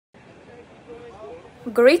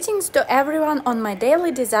Greetings to everyone on my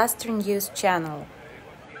daily disaster news channel.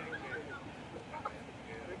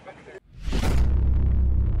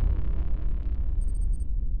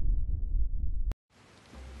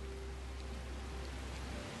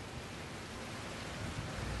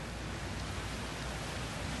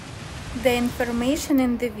 The information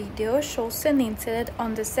in the video shows an incident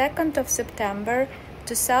on the 2nd of September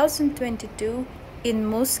 2022 in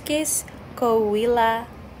Musquis, Coahuila,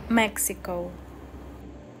 Mexico.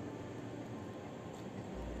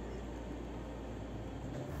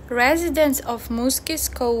 Residents of Musquis,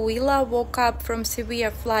 Coahuila woke up from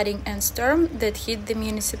severe flooding and storm that hit the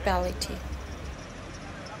municipality.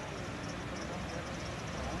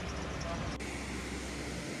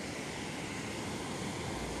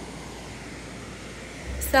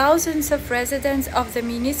 Thousands of residents of the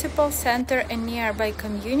municipal center and nearby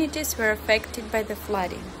communities were affected by the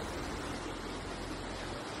flooding.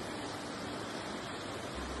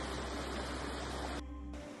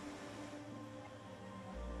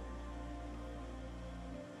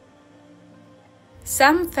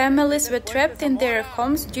 Some families were trapped in their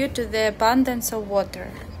homes due to the abundance of water.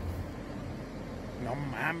 No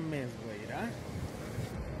mames, güey, ¿verdad?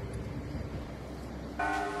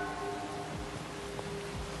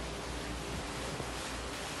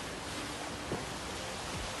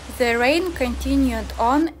 The rain continued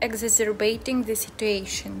on, exacerbating the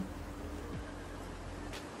situation.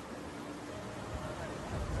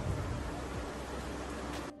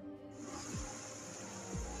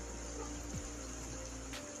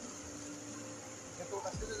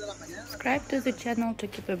 Subscribe to the channel to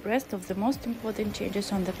keep abreast of the most important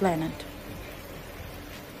changes on the planet.